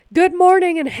Good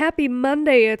morning and happy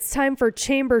Monday. It's time for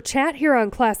Chamber Chat here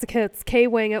on Classic Hits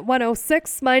K-Wing at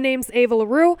 106. My name's Ava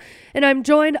LaRue, and I'm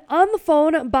joined on the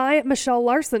phone by Michelle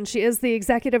Larson. She is the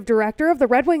Executive Director of the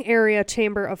Red Wing Area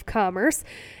Chamber of Commerce.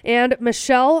 And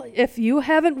Michelle, if you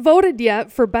haven't voted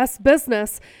yet for Best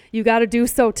Business, you got to do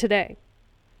so today.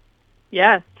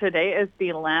 Yes, today is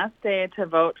the last day to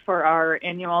vote for our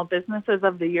annual Businesses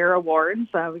of the Year awards.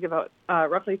 We give out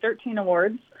roughly 13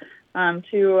 awards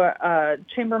to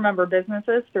chamber member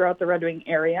businesses throughout the Red Wing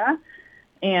area.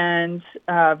 And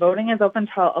voting is open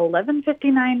till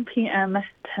 11:59 p.m.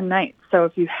 tonight. So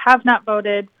if you have not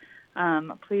voted,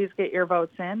 please get your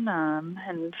votes in.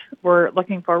 And we're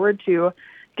looking forward to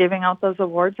giving out those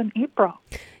awards in April.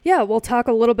 Yeah, we'll talk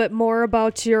a little bit more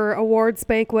about your awards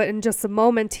banquet in just a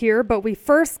moment here, but we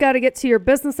first got to get to your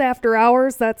business after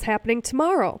hours. That's happening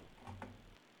tomorrow.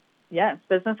 Yes,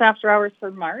 Business After Hours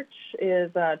for March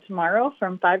is tomorrow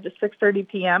from 5 to 6:30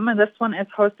 p.m. And this one is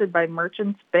hosted by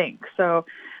Merchants Bank. So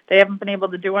they haven't been able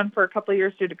to do one for a couple of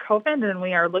years due to COVID, and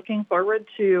we are looking forward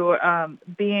to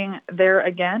being there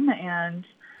again.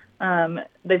 And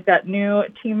they've got new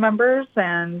team members,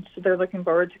 and they're looking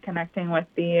forward to connecting with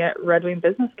the Red Wing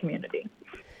business community.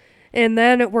 And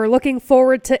then we're looking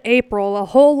forward to April. A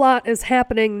whole lot is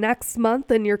happening next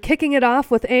month, and you're kicking it off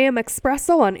with AM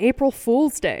Espresso on April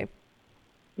Fool's Day.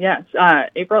 Yes,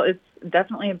 April is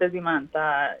definitely a busy month.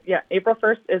 April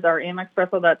 1st is our AM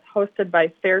Espresso that's hosted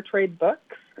by Fair Trade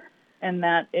Books, and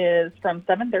that is from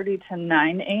 7:30 to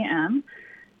 9 a.m.,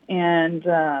 and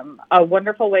a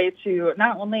wonderful way to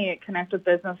not only connect with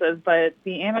businesses, but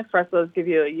the AM Espressos give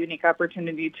you a unique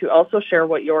opportunity to also share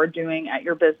what you're doing at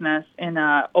your business in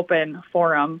an open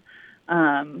forum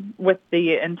with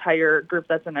the entire group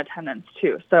that's in attendance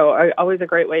too. So always a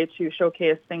great way to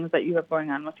showcase things that you have going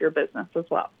on with your business as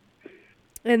well.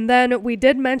 And then we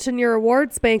did mention your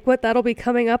awards banquet. That'll be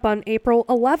coming up on April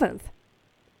 11th.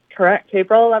 Correct.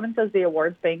 April 11th is the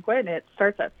awards banquet. It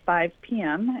starts at 5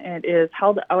 p.m. It is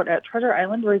held out at Treasure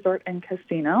Island Resort and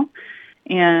Casino.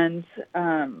 And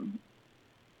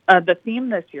the theme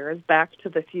this year is Back to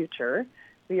the Future.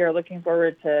 We are looking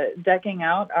forward to decking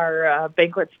out our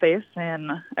banquet space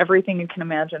and everything you can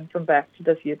imagine from Back to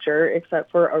the Future,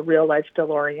 except for a real-life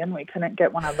DeLorean. We couldn't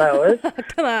get one of those.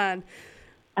 Come on.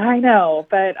 I know,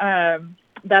 but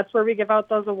that's where we give out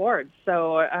those awards.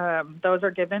 So those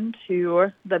are given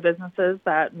to the businesses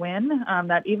that win.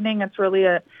 That evening, it's really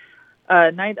a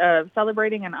night of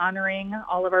celebrating and honoring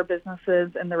all of our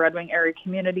businesses in the Red Wing area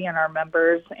community and our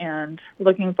members, and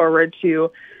looking forward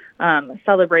to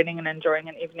celebrating and enjoying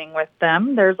an evening with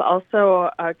them. There's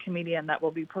also a comedian that will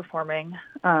be performing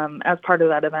as part of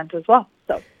that event as well.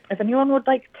 So if anyone would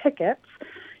like tickets,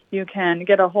 you can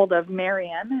get a hold of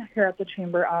Marianne here at the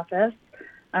Chamber office.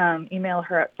 Email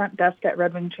her at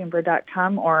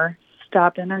frontdesk@redwingchamber.com or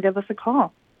stop in or give us a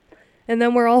call. And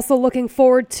then we're also looking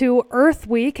forward to Earth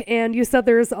Week, and you said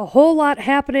there's a whole lot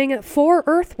happening for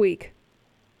Earth Week.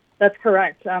 That's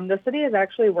correct. The city is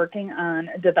actually working on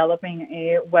developing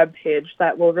a web page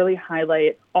that will really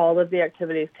highlight all of the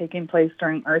activities taking place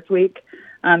during Earth Week,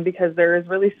 because there is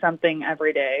really something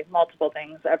every day, multiple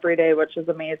things every day, which is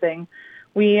amazing.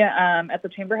 We at the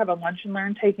Chamber have a lunch and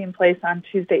learn taking place on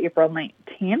Tuesday, April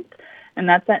 19th, and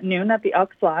that's at noon at the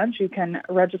Elks Lodge. You can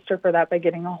register for that by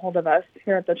getting a hold of us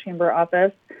here at the Chamber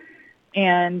office.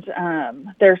 And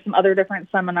there's some other different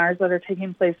seminars that are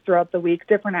taking place throughout the week,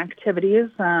 different activities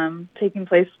taking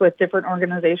place with different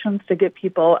organizations to get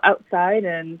people outside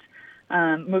and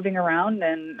moving around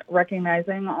and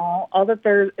recognizing all that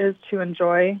there is to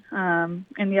enjoy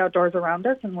in the outdoors around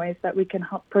us, and ways that we can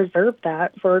help preserve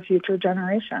that for a future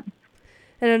generation.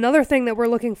 And another thing that we're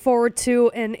looking forward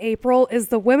to in April is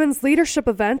the Women's Leadership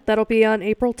event. That'll be on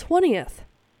April 20th.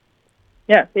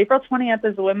 Yes, April 20th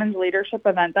is the Women's Leadership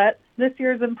event. That this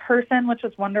year is in person, which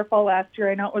is wonderful. Last year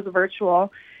I know it was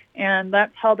virtual, and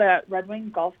that's held at Red Wing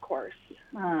Golf Course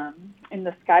in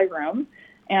the Sky Room.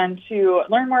 And to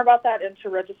learn more about that and to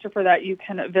register for that, you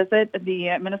can visit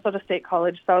the Minnesota State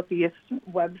College Southeast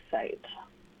website.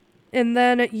 And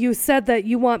then you said that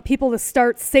you want people to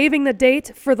start saving the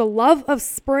date for the Love of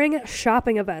Spring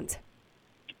shopping event.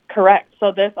 Correct.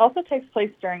 So this also takes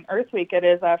place during Earth Week. It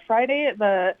is Friday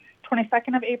the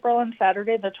 22nd of April and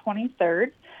Saturday the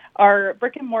 23rd. Our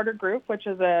brick and mortar group, which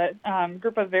is a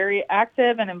group of very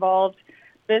active and involved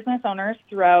business owners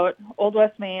throughout Old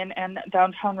West Main and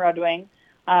downtown Red Wing,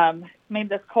 made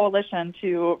this coalition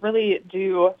to really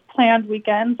do planned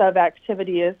weekends of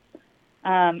activities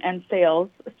and sales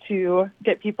to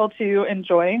get people to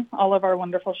enjoy all of our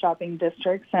wonderful shopping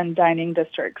districts and dining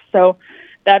districts. So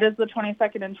That is the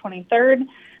 22nd and 23rd.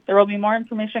 There will be more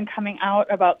information coming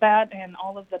out about that and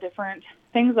all of the different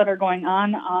things that are going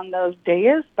on those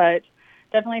days, but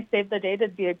definitely save the date.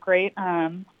 It'd be a great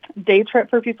day trip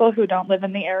for people who don't live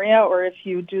in the area, or if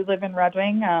you do live in Red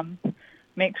Wing,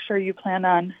 make sure you plan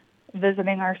on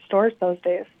visiting our stores those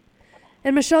days.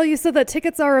 And Michelle, you said that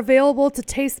tickets are available to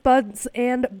Taste Buds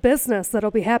and Business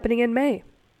that'll be happening in May.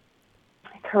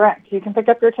 Correct. You can pick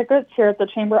up your tickets here at the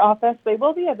Chamber office. They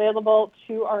will be available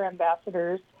to our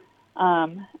ambassadors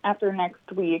after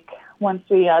next week once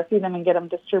we see them and get them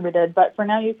distributed. But for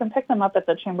now, you can pick them up at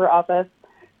the Chamber office.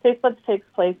 Taste Buds takes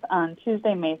place on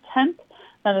Tuesday, May 10th.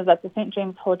 That is at the St.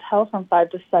 James Hotel from 5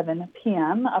 to 7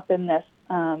 p.m. up in this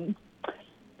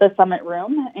the Summit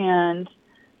Room. And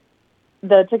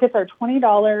the tickets are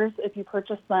 $20 if you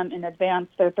purchase them in advance.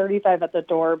 They're $35 at the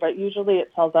door, but usually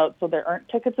it sells out, so there aren't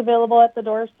tickets available at the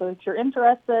door. So if you're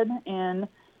interested in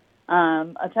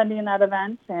attending that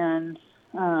event and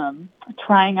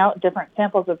trying out different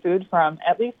samples of food from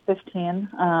at least 15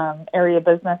 area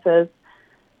businesses,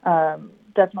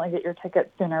 definitely get your tickets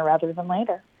sooner rather than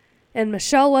later. And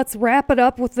Michelle, let's wrap it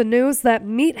up with the news that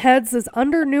Meatheads is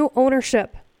under new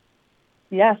ownership.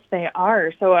 Yes, they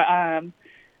are. So I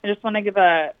just want to give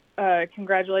a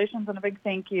congratulations and a big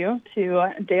thank you to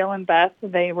Dale and Beth.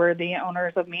 They were the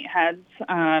owners of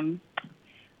Meatheads,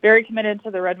 very committed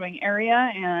to the Red Wing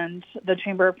area and the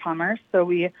Chamber of Commerce. So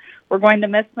we're going to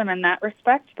miss them in that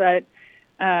respect, but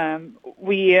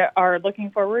we are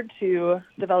looking forward to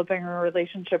developing a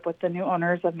relationship with the new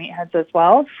owners of Meatheads as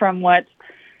well. From what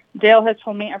Dale has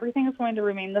told me, everything is going to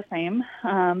remain the same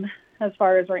as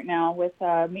far as right now with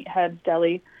Meatheads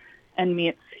Deli and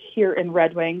Meats here in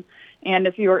Red Wing. And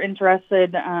if you are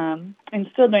interested in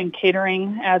still doing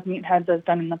catering as Meatheads has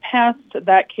done in the past,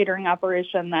 that catering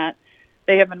operation that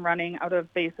they have been running out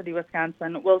of Bay City,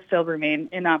 Wisconsin will still remain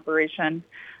in operation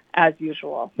as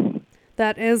usual.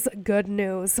 That is good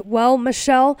news. Well,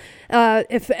 Michelle,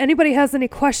 if anybody has any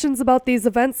questions about these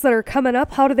events that are coming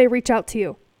up, how do they reach out to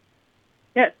you?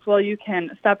 Yes, well, you can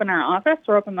stop in our office.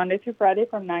 We're open Monday through Friday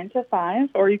from 9 to 5,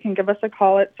 or you can give us a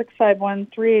call at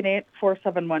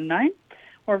 651-388-4719,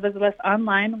 or visit us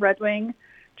online,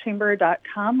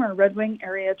 redwingchamber.com or Red Wing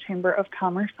Area Chamber of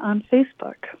Commerce on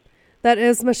Facebook. That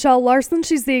is Michelle Larson.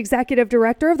 She's the Executive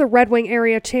Director of the Red Wing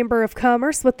Area Chamber of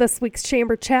Commerce with this week's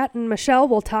Chamber Chat. And Michelle,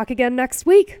 we'll talk again next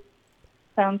week.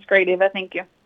 Sounds great, Eva. Thank you.